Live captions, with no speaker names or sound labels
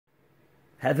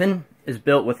Heaven is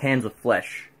built with hands of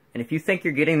flesh. And if you think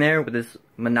you're getting there with this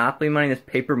monopoly money, this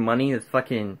paper money, this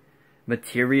fucking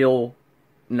material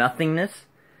nothingness,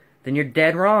 then you're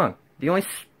dead wrong. The only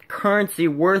currency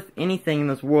worth anything in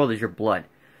this world is your blood.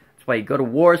 That's why you go to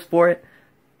wars for it.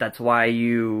 That's why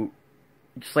you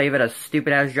slave at a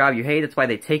stupid-ass job you hate. That's why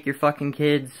they take your fucking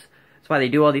kids. That's why they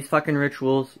do all these fucking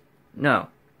rituals. No.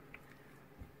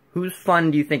 Whose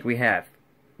fund do you think we have?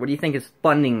 What do you think is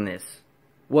funding this?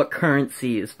 What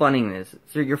currency is funding this?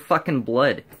 It's your fucking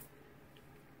blood.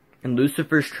 And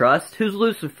Lucifer's trust? Who's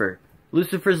Lucifer?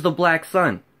 Lucifer's the black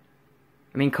sun.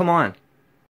 I mean, come on.